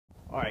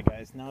Alright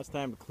guys, now it's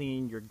time to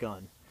clean your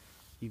gun.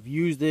 You've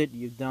used it,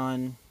 you've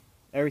done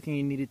everything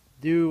you needed to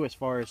do as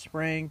far as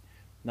spraying.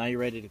 Now you're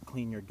ready to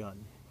clean your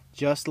gun.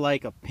 Just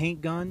like a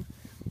paint gun,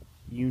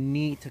 you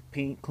need to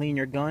clean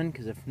your gun,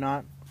 because if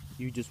not,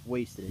 you just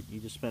wasted it. You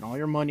just spent all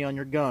your money on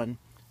your gun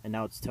and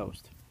now it's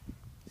toast.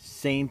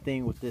 Same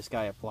thing with this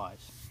guy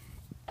applies.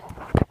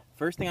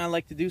 First thing I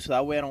like to do, so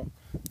that way I don't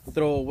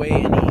throw away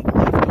any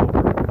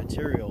leftover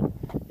material,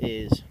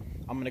 is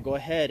I'm going to go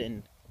ahead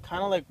and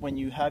kind of like when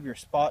you have your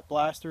spot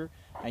blaster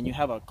and you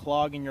have a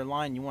clog in your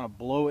line, you want to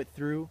blow it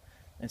through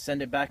and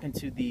send it back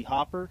into the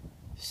hopper.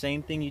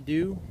 Same thing you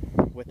do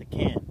with the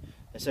can,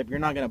 except you're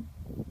not going to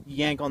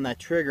yank on that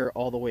trigger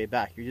all the way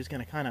back. You're just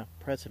going to kind of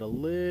press it a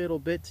little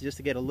bit just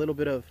to get a little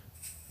bit of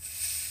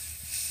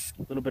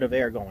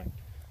air going.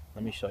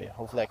 Let me show you.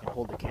 Hopefully I can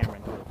hold the camera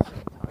and do it at the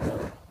same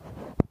time.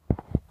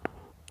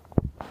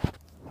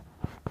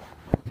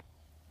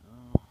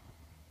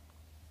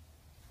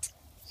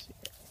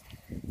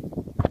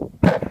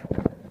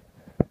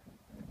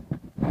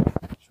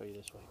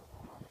 This way.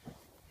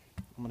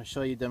 I'm going to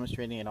show you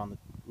demonstrating it on the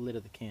lid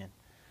of the can.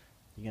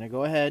 You're going to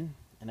go ahead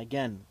and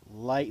again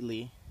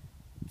lightly,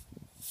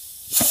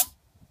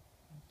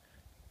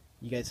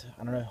 you guys,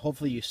 I don't know,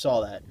 hopefully you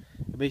saw that.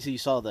 Basically you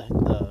saw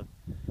the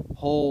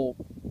whole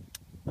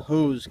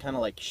hose kind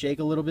of like shake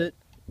a little bit.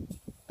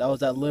 That was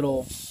that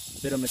little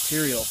bit of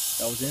material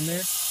that was in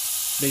there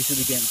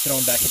basically getting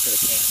thrown back into the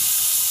can.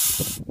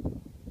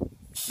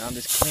 Now I'm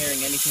just clearing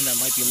anything that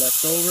might be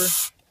left over.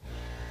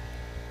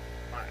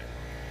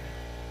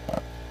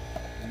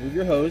 Remove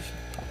your hose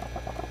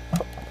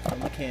from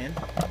the can.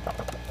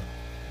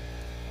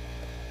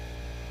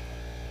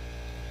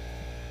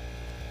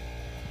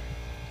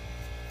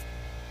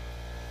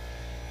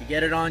 If you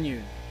get it on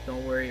you,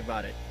 don't worry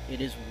about it.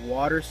 It is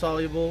water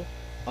soluble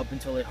up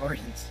until it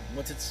hardens.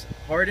 Once it's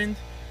hardened,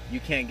 you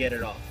can't get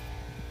it off.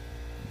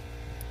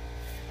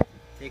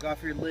 Take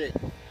off your lid.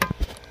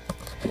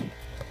 You're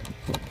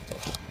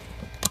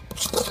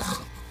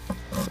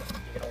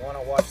going to want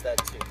to watch that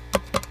too.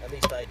 At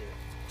least I do.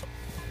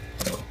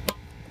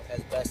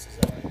 As best as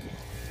I can.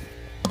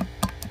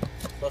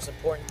 Most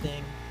important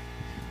thing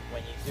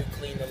when you do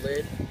clean the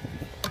lid,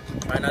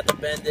 try not to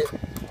bend it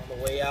on the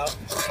way out,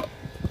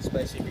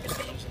 especially if you're going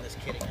to be using this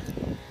kit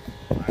again.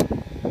 Alright.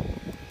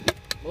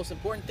 Most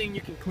important thing you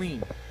can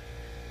clean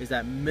is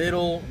that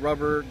middle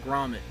rubber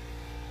grommet.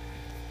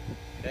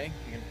 Okay?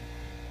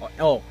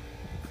 Oh,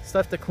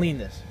 stuff to clean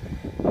this.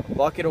 A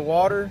bucket of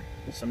water,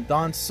 some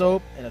Dawn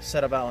soap, and a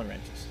set of Allen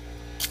wrenches.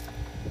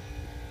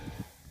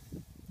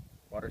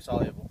 Water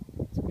soluble.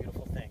 It's a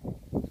beautiful thing.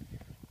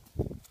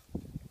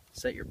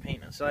 Set your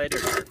paint aside,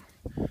 or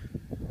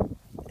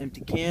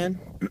empty can.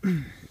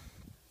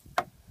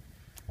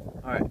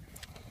 Alright,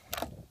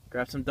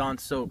 grab some Dawn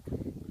soap,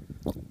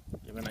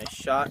 give it a nice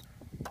shot.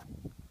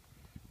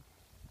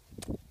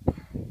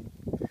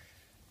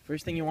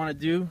 First thing you want to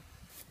do,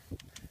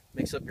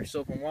 mix up your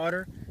soap and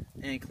water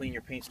and clean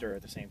your paint stirrer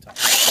at the same time.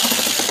 Nice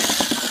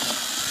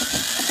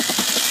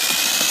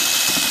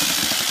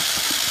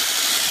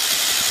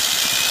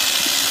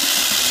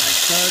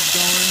suds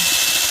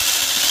going.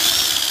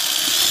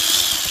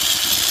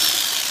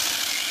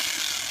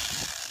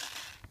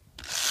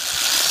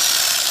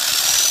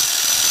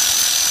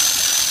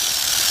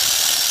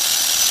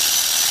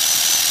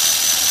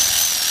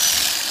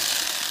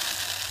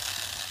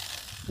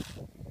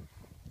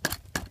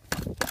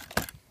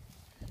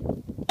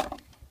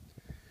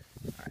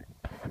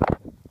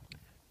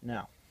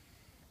 Now,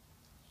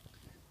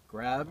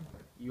 grab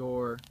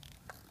your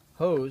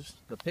hose,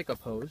 the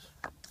pickup hose,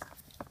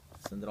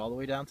 send it all the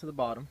way down to the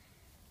bottom.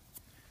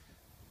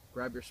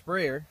 Grab your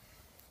sprayer.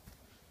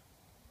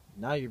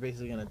 Now you're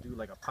basically going to do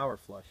like a power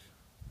flush.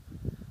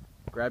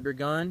 Grab your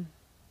gun,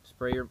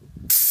 spray your...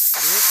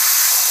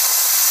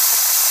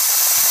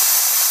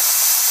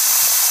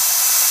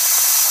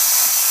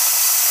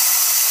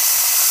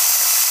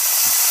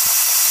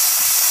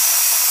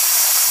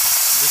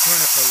 Just run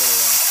it for a little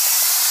while.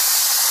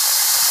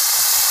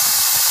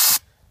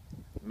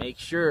 Make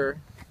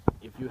sure,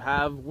 if you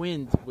have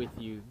wind with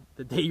you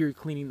the day you're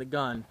cleaning the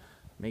gun,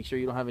 make sure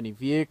you don't have any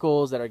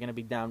vehicles that are going to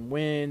be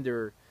downwind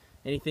or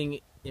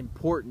anything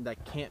important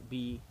that can't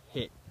be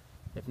hit.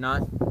 If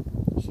not,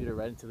 shoot it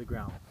right into the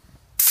ground.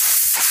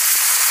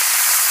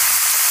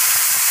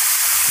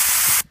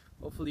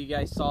 Hopefully you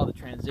guys saw the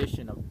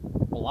transition of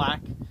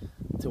black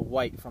to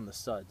white from the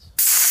suds.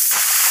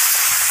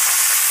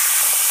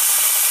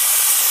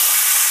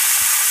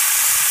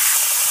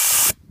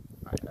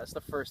 Alright, that's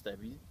the first step.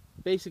 You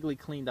basically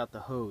cleaned out the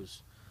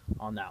hose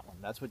on that one.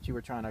 That's what you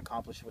were trying to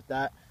accomplish with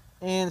that,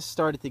 and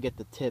started to get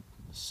the tip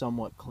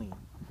somewhat clean.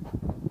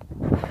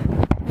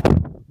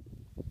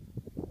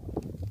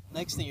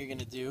 Next thing you're going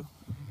to do,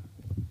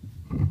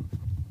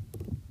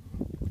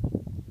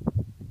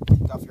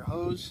 take off your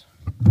hose,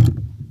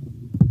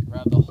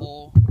 grab the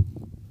whole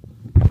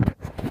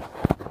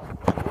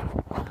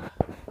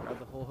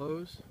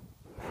hose,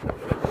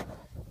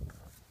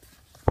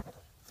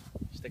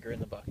 stick her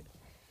in the bucket.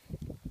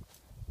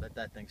 Let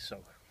that thing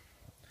soak.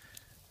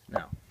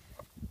 Now,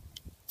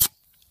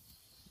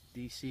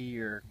 DC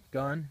your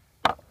gun.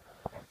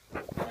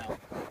 Now,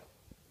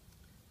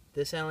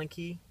 this Allen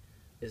key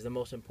is the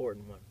most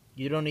important one.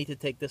 You don't need to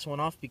take this one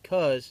off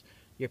because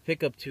your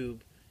pickup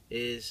tube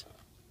is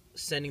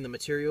sending the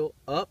material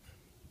up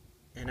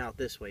and out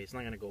this way. It's not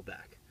going to go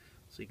back.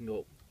 So you can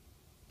go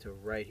to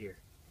right here.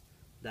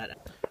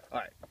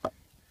 Alright.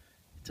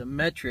 It's a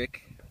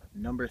metric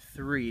number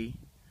 3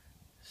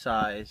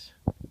 size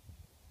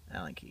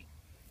Allen key.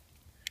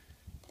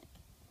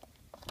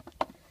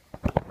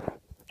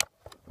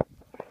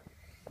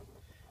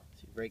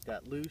 So you break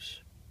that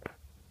loose.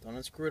 Don't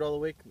unscrew it all the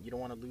way. You don't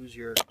want to lose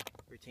your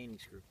retaining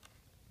screw.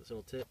 This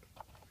little tip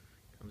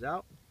comes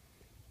out.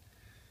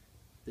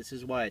 This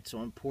is why it's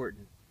so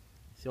important.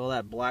 See all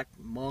that black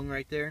mung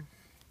right there?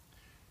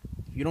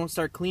 If you don't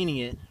start cleaning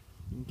it,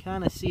 you can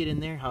kind of see it in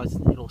there how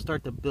it'll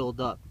start to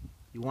build up.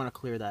 You want to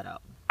clear that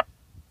out.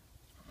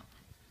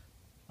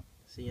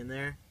 See in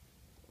there?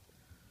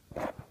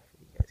 You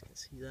guys can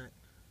see that.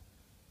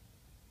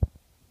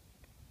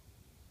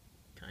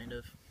 Kind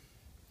of.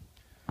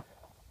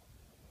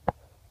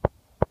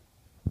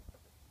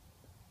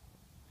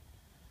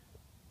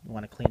 You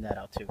want to clean that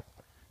out too.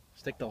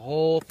 Stick the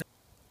whole thing.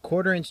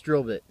 1/4 inch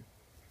drill bit.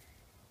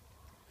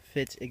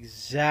 Fits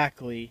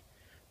exactly,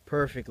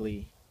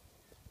 perfectly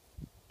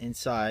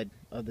inside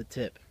of the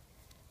tip.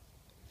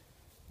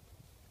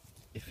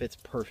 It fits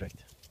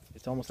perfect.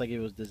 It's almost like it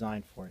was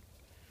designed for it.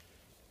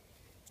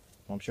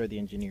 Well, I'm sure the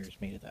engineers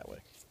made it that way.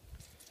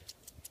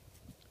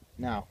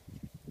 Now,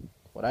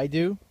 what I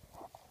do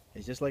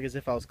is just like as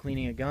if I was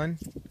cleaning a gun.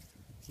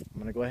 I'm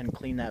going to go ahead and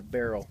clean that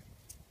barrel.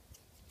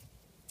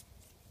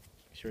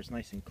 Make sure it's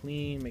nice and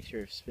clean. Make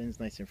sure it spins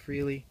nice and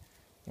freely.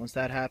 Once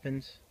that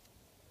happens,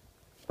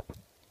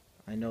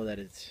 I know that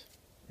it's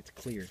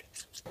cleared.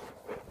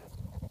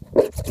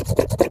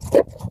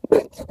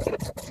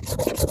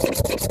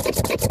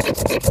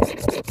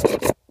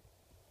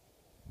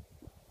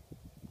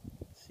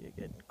 See it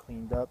getting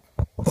cleaned up.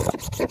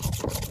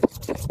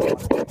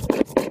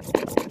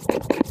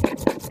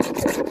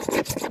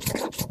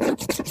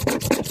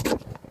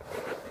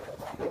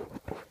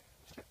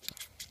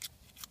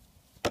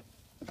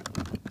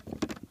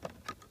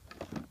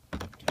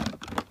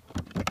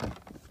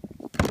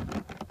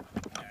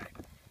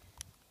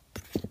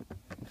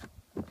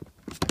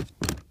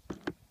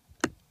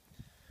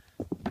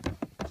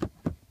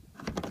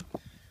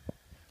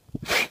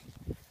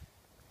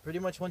 Pretty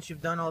much once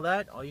you've done all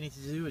that, all you need to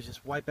do is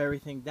just wipe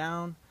everything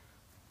down.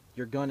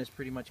 Your gun is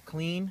pretty much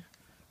clean.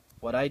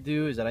 What I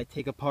do is that I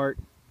take apart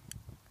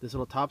this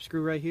little top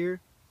screw right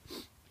here,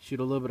 shoot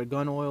a little bit of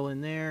gun oil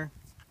in there,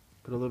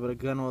 put a little bit of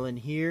gun oil in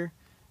here,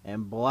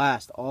 and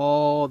blast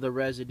all the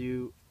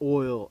residue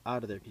oil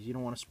out of there because you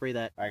don't want to spray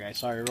that. Alright guys,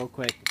 sorry real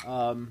quick.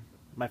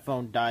 My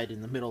phone died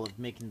in the middle of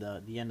making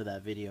the end of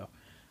that video.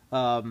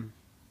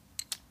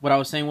 What I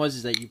was saying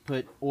is that you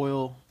put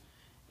oil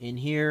in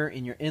here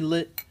in your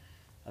inlet.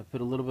 I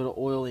put a little bit of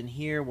oil in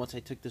here once I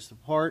took this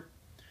apart.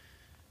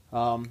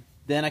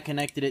 Then I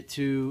connected it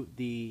to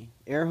the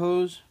air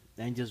hose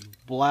and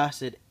just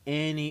blasted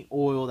any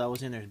oil that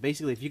was in there.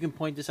 Basically, if you can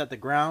point this at the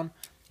ground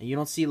and you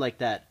don't see like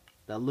that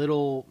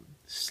little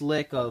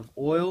slick of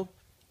oil,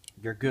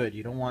 you're good.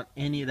 You don't want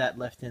any of that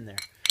left in there.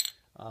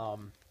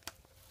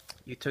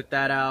 You took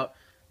that out.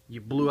 You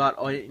blew out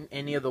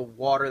any of the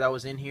water that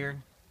was in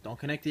here. Don't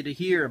connect it to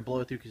here and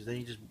blow it through because then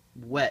you just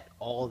wet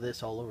all of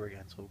this all over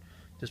again. So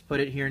just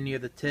put it here near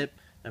the tip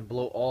and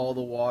blow all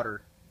the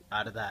water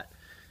out of that.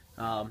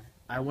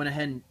 I went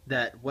ahead and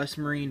that West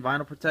Marine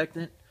vinyl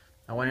protectant,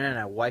 I went in and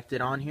I wiped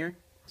it on here.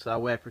 So that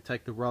way I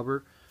protect the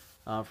rubber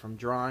from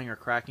drying or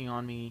cracking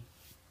on me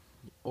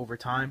over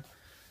time.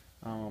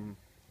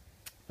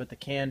 Put the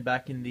can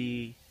back in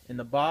the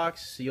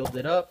box, sealed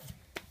it up,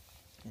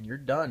 and you're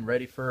done.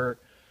 Ready for,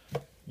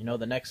 you know,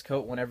 the next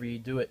coat whenever you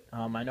do it.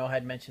 I know I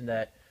had mentioned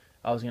that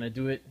I was going to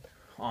do it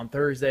on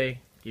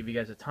Thursday. Give you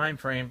guys a time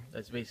frame.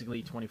 That's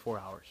basically 24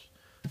 hours.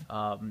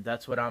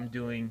 That's what I'm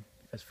doing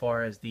as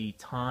far as the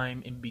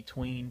time in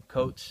between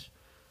coats.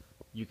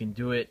 You can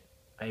do it,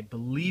 I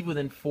believe,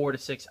 within 4 to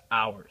 6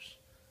 hours.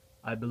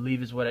 I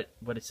believe is what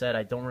it said.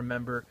 I don't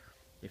remember.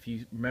 If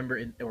you remember,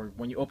 or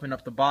when you open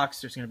up the box,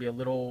 there's going to be a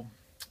little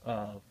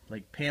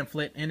like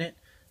pamphlet in it.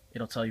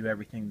 It'll tell you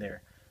everything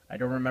there. I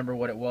don't remember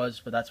what it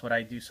was, but that's what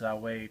I do, so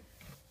that way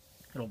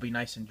it'll be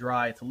nice and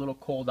dry. It's a little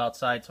cold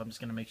outside, so I'm just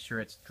going to make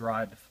sure it's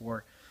dry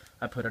before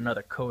I put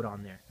another coat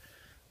on there.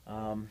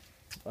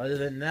 Other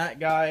than that,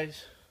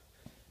 guys,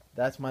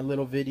 that's my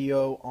little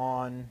video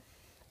on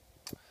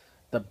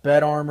the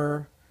bed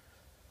armor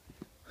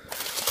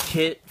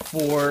kit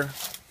for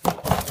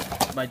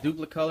my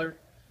Duplicolor.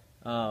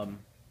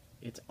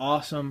 It's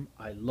awesome.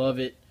 I love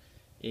it.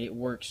 It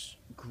works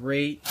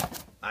great.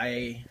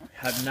 I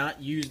have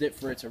not used it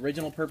for its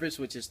original purpose,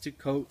 which is to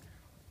coat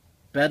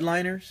bed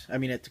liners. I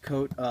mean, to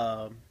coat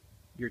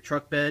your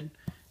truck bed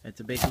and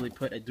to basically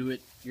put a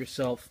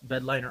do-it-yourself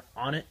bed liner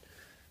on it.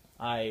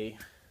 I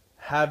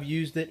have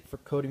used it for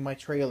coating my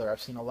trailer.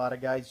 I've seen a lot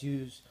of guys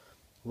use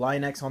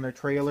Line-X on their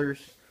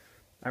trailers.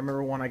 I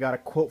remember when I got a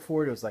quote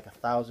for it, it was like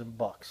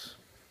 $1,000.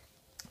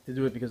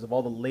 to do it because of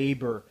all the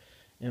labor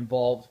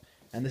involved.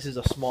 And this is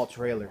a small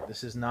trailer.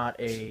 This is not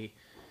a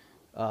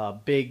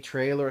big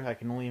trailer. I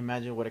can only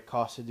imagine what it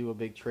costs to do a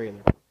big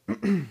trailer.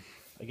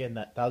 Again,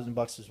 that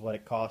 $1,000 is what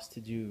it costs to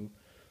do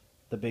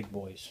the big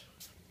boys.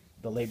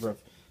 The labor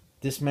of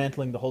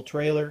dismantling the whole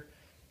trailer,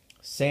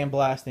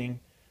 sandblasting,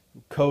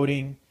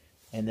 coating,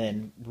 and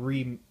then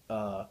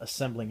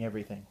assembling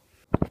everything.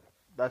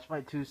 That's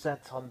my 2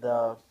 cents on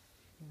the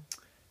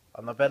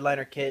bed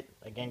liner kit.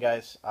 Again,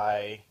 guys,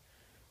 I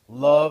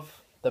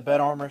love the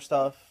bed armor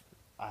stuff.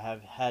 I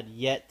have had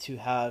yet to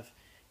have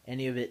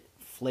any of it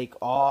flake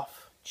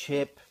off,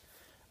 chip,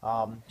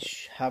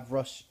 have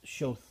rust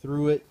show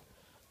through it.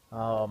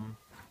 Other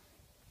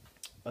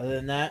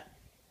than that,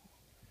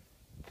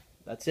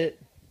 that's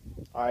it.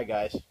 Alright,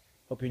 guys.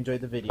 Hope you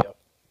enjoyed the video.